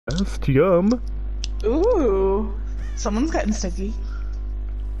Best yum. Ooh, someone's getting sticky.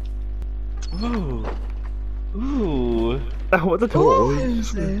 Ooh. Ooh. What a toy.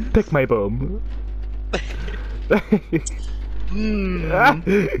 Pick my bum.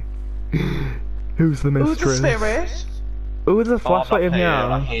 Who's the mistress? Ooh, the spirit. Ooh, there's a flashlight in here.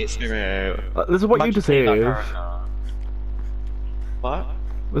 I hate spirit. This is what you deserve. What?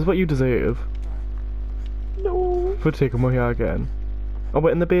 This is what you deserve. No. For taking my hair again. Oh,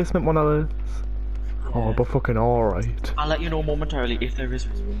 we're in the basement, one of this. Yeah. Oh, but fucking alright. I'll let you know momentarily if there is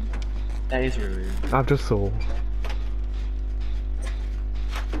room. There is room. I've just saw.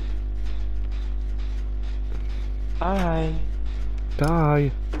 Bye.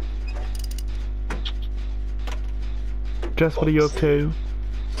 Die. Jess, what are you up to?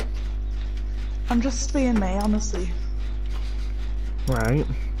 I'm just being me, honestly. Right.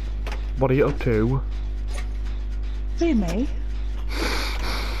 What are you up to? Being me.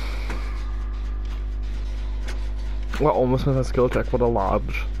 Well, almost with a skill check for the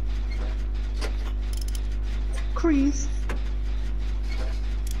large. Crease.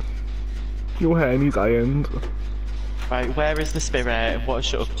 Your hair needs ironed. Right, where is the spirit? What is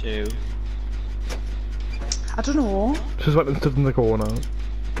she up to? I don't know. She's went and stood in the corner.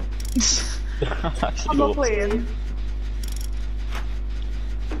 I'm not playing.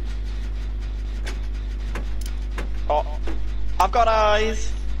 Oh, I've got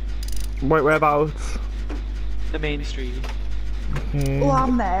eyes! Wait, whereabouts? The main street. Okay. Oh,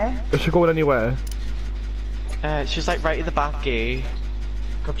 I'm there. Is she going anywhere? She's like right at the back gate.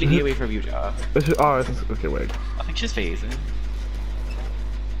 Completely away from you, Jar. Is she, oh, okay, wait. I think she's phasing.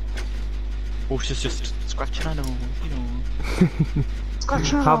 Oh, she's just scratching her nose, you know.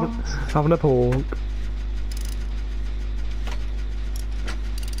 Scratching her having, nose. having a poke.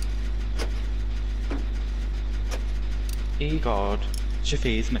 Hey God, she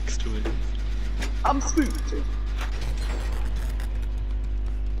phased next to it. I'm spooked.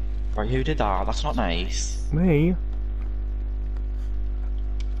 Right, who did that? That's not nice. Me?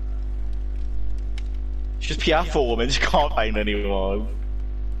 She's PR4 and she can't find anyone.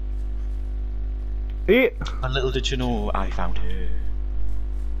 It. And little did you know, I found her.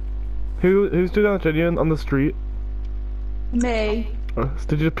 Who's doing that genuine on the street? Me.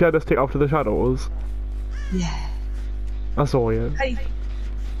 Did you just just take off to the shadows? Yeah. I saw you. Hey.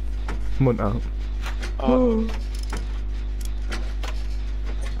 Munter. Oh.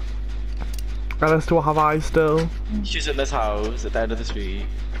 Alice, do I have eyes still? She's in this house at the end of the street.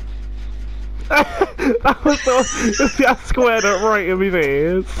 That was so. I squared it right in my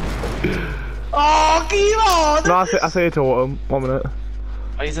face. Oh, come on! No, I say a totem. 1 minute.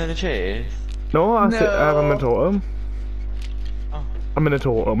 Are you in a chase? No, I'm No. in a totem. Oh. I'm in a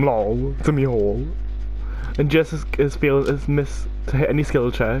totem, lol. It's in me hole. And Jess is missed to hit any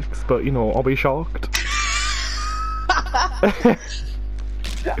skill checks, but you know, I'll be shocked.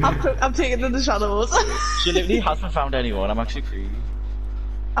 I'm taking in the shadows. She literally hasn't found anyone, I'm actually free.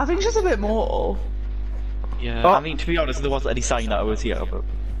 I think she's a bit more. Yeah, Oh. I mean, to be honest, there wasn't any sign that I was here, but...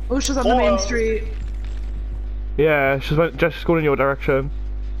 Oh, she's on the main street. Yeah, Jess is going in your direction.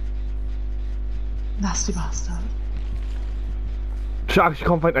 Nasty bastard. She actually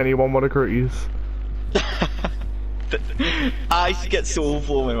can't find anyone, what a cruise. I used to get so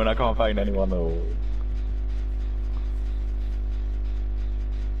foaming when I can't find anyone though.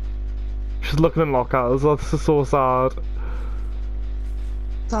 She's looking in lockers, that's just so sad.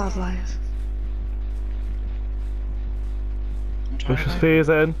 Sad life. Oh, she's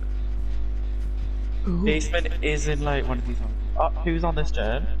phasing. Ooh. Basement is in like one of these ones. Oh, who's on this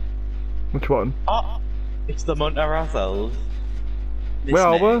gen? Which one? Oh, it's the Munter ourselves. Where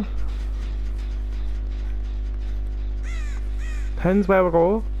are we? Hens where we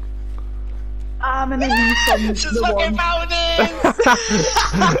go? I'm in a use on She's the fucking one.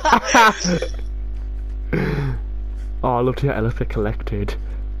 mountains! Oh, I love to get elephant collected.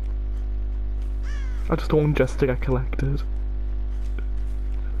 I just want Jess to get collected.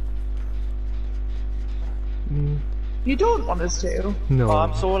 You don't want us to. No. Oh,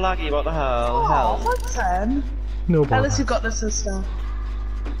 I'm so laggy, what the hell? Oh, Hell. thanks, then. No Alice, bother. you've got the sister.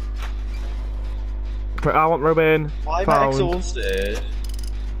 Right, I want Robin. Why am I Found. exhausted?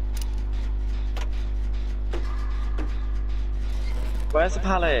 Where's the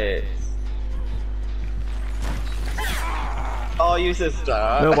palace? Oh, you sister.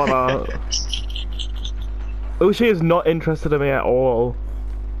 No bother. Oh, she is not interested in me at all.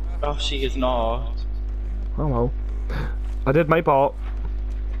 Oh, she is not. Oh well. I did my part.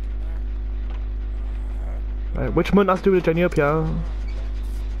 Right, which month has to do with Jenny up here?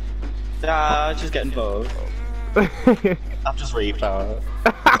 Nah, just getting both. I've just raped her.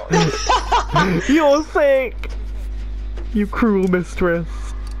 You're sick! You cruel mistress.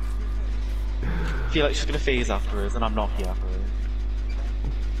 I feel like she's gonna phase afterwards, and I'm not here for it.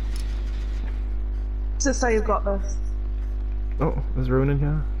 Sister, you've got this. Oh, there's ruin in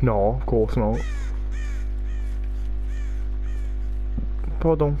here? No, of course not.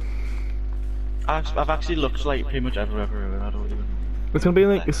 Pardon. I've actually looked like pretty much everywhere, and I don't even know. It's gonna be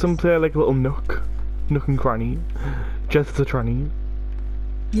like some like little nook and cranny. Just a tranny.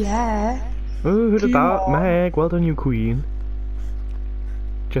 Yeah. Oh, who did that? Come on. Meg, well done, you queen.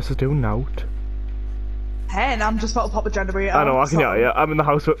 Jess is doing out. Hey, and I'm just about to pop a generator. I know, I can hear you. I'm in the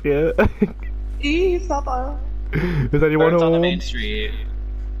house with you. Stop her. Is anyone Birds on the home? main street.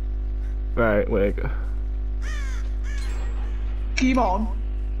 Right, wait. Come on.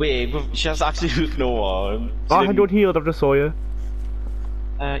 Wait, but she has absolutely no one. She Oh, I didn't- don't healed, I just saw you.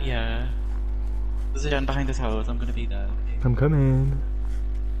 Yeah. There's a gen behind this house, I'm gonna be there. I'm coming.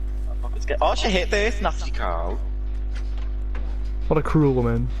 Oh, she hit this nasty cow. What a cruel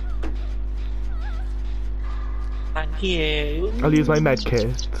woman. Thank you. I'll use my med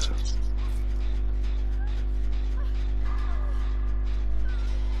kit.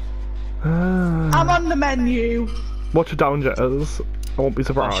 I'm on the menu. Watch her down, Jess. I won't be Oh,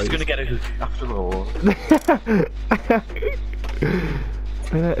 surprised. she's gonna get a hook after all.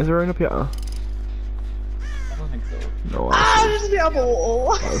 Is there one up here? I don't think so. No, Ah, just be a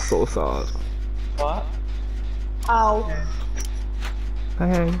ball. that's so sad. What? Ow.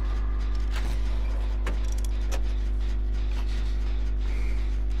 Hey.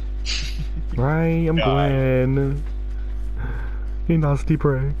 Right, I'm going. You nasty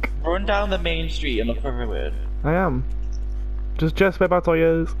prick. Run down the main street and look for ruin. I am. Just where about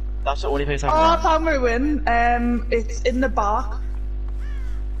is. That's the only place I Oh, I can. found ruin. It's in the back.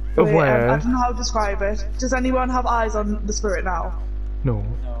 Of Wait, where? I don't know how to describe it. Does anyone have eyes on the spirit now? No.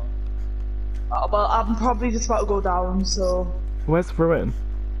 No. Oh, well, I'm probably just about to go down, so... Where's the ruin?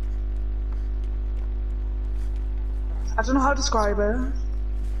 I don't know how to describe it.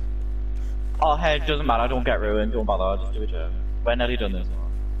 Oh, hey, it doesn't matter. Don't get ruined. Don't bother. Just do it, Jim. We're nearly done this one.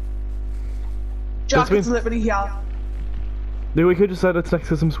 Jack Does is mean- literally here. Maybe we could just said it's next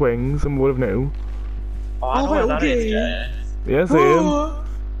to some swings and we would have knew. Oh, I know Oh, where that okay. is, Jess. Yeah, same.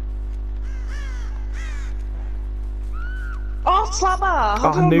 Oh, slapper! How I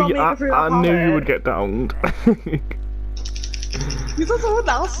come I'm knew not you, making through I that knew you pallet? would get downed. You're so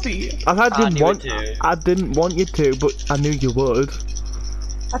nasty. I didn't knew want. it too. I didn't want you to, but I knew you would.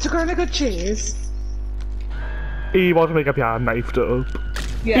 I took her in a good chase. He wanted to make up your hand knifed up.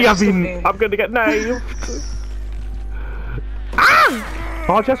 Yeah, Yeah, something. I'm gonna get knifed. Ah!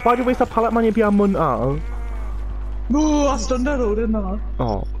 Oh, Jess, why'd you waste a pallet man? You'd be a mun out. Oh, I stunned her though, didn't I?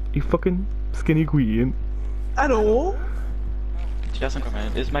 Oh, you fucking skinny queen. I know. She hasn't come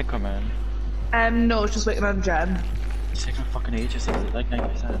in. Is Meg coming? No, it's just waiting on Jen. It's taking a fucking ages. Is it like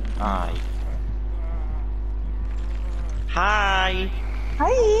 90%? Hi. Hi.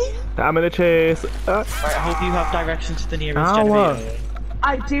 Hi. I'm in a chase. Right, I hope you have directions to the nearest Ow. generator.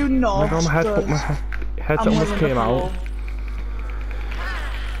 I do not. My but headset I'm almost living came the out.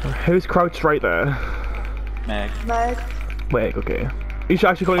 Who's crouched right there? Meg. Meg. Wait, okay. You should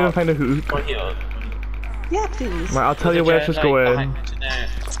actually go in and find a hook. Right here. Yeah, please. Right, I'll tell you where she's going.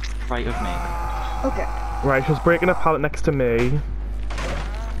 Right of me. Okay. Right, she's breaking a pallet next to me.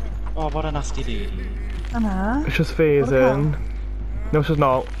 Oh, what a nasty lady. Anna. She's phasing. No, she's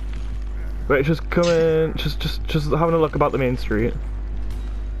not. Wait, she's coming. She's having a look about the main street.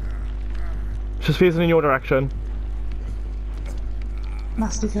 She's phasing in your direction.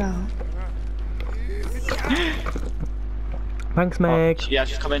 Nasty girl. Thanks, Meg. Oh, yeah,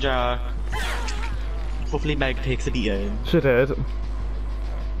 she's coming, Jack. Hopefully Meg takes a beating. She did. And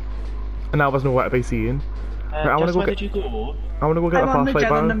now there's nowhere to be seen. Right, I wanna Jess, go where get. did you go? I wanna go get I'm a on the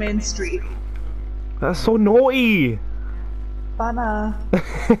flashlight Jen on the back. main street. That's so naughty. Banner.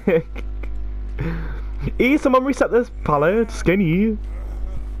 Someone reset this pallet. Skinny.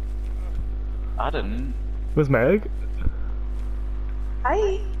 I didn't. Was Meg?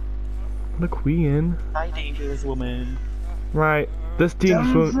 Hi. What a queen. Hi, dangerous woman. Right. This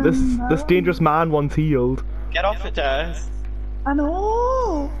this dangerous man wants healed. Get off it, Jess. I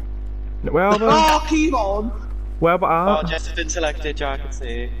know. Where are they? Oh, keep on. Where Oh, are Jess has been selected, Jack can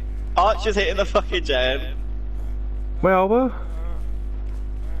see. Oh, she's hitting the fucking gen. Where are we?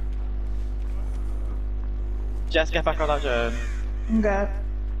 Jess, get back on that gen. Okay.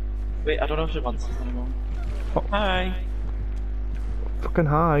 Wait, I don't know if she wants this anymore. Oh. Hi. Fucking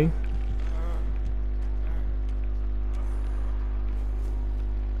high.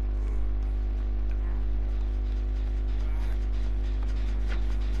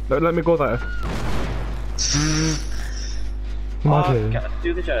 Let me go there. Imagine.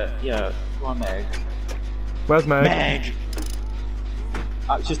 Do the jet. Yeah, come on, Meg. Where's Meg? Meg!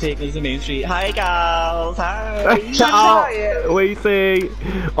 She's taking us to Main Street. Hi, gals! Hi! Oh, we see.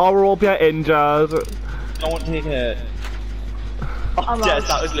 Oh, we're all getting injured. Don't take it. Oh, Jess,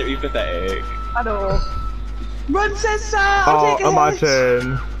 that was literally pathetic. I know. Run, sister! Oh, I'll take a hit.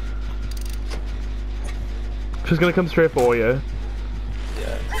 imagine. She's gonna come straight for you.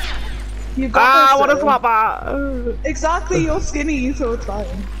 Yeah. You've got this, What a though. slap that! Exactly, you're skinny, so it's fine.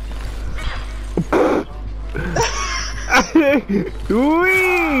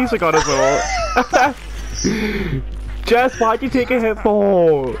 Whee! She got us all. Jess, why'd you take a hit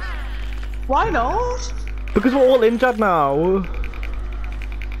for? Why not? Because we're all injured now.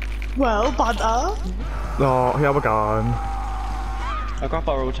 Well, banter. Oh, here we gone. I got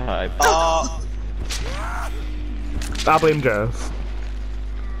borrowed time. Oh! I blame Jess.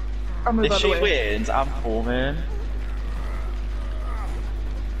 I'm If about she to win. wins, I'm forming.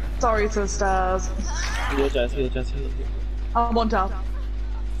 Sorry, sisters. Heal Jess, heal Jess, heal. I'm on top.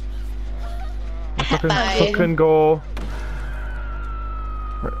 Fucking go.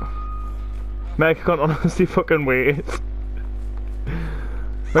 Meg can't honestly fucking wait.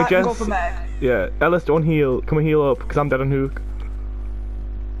 Wait, I can Jess. go for Meg. Yeah, Ellis, don't heal. Come and heal up, because I'm dead on hook.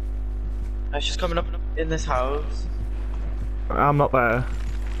 She's coming up in this house. I'm not there.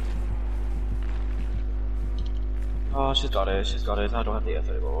 Oh, she's got it, she's got it. I don't have the earth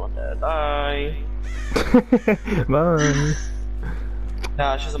anymore. I'm dead. Bye. Bye.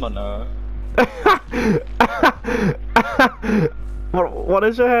 Nah, she's a munno. What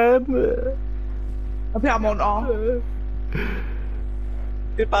is your head? I think I'm on off.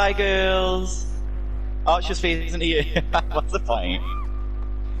 Goodbye, girls. Oh, she's facing to you. What's the point?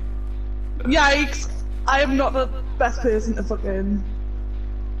 Yikes! I am not the best person to fucking.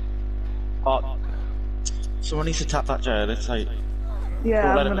 Oh, someone needs to tap that jet. It's like, Yeah,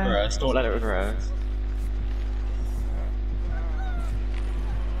 don't let I'm it gonna. regress. Don't let it regress.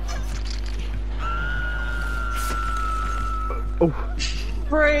 Oh,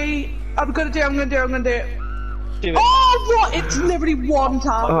 3. I'm gonna do it. Do it. Oh, what? It's literally one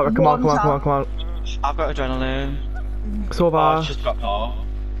tap. oh come on, One come on, tap. come on, come I've got adrenaline. on. So Oh, far. she's got power.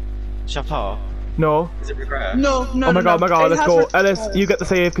 She have power. No. Is it regress? No, no, Oh my no, god, no. It let's has go. returned. Ellis, you get the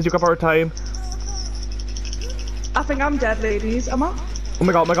save because you got our time. I think I'm dead, ladies. Am I? Oh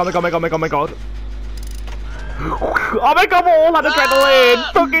my god, my god, my god, my god, my god, my god. Oh my god, we're all on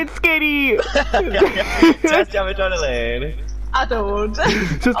adrenaline! Fucking skinny! Just have adrenaline. I don't.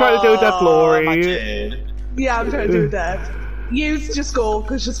 Just trying to do Death Glory. Imagine. Yeah, I'm trying to do that. You just go,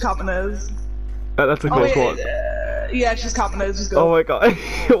 because she's capping us. That's a Oh, close wait, one. yeah, she's capping us. Just go. Oh my god.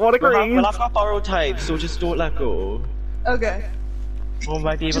 What a great. Well, I've got borrowed type, so just don't let go. Okay. Or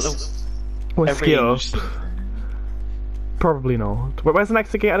might be able to. We're scared. arrange. Probably not. Where's the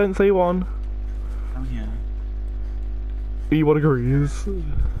next ticket? I didn't see one. Oh, yeah. E1 agrees.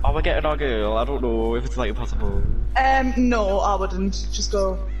 Oh, we're getting our girl. I don't know if it's like impossible. No, I wouldn't. Just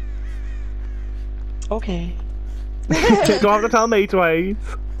go. Okay. Don't have to tell me twice.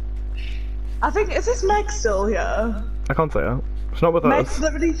 I think, is this Meg still here? I can't say it. She's not with Meg's us.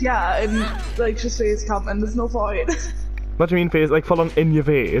 literally, yeah, and like she's face camping, there's no point. What do you mean face? Like full on in your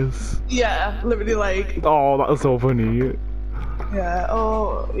face? Yeah, literally like, Oh, that was so funny. yeah,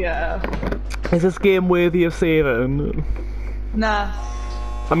 oh, yeah. Is this game worthy of saving? Nah.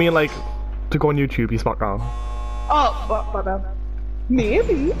 I mean, like, to go on YouTube, you smart girl. Oh, but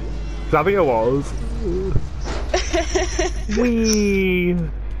maybe. I think it was. Wee.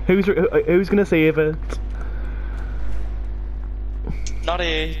 Who's gonna save it? Not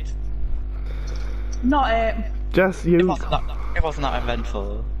it. Not it. Just It you. wasn't that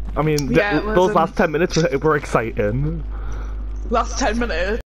eventful. I mean, Yeah, it those wasn't. last 10 minutes were exciting. Last 10 minutes.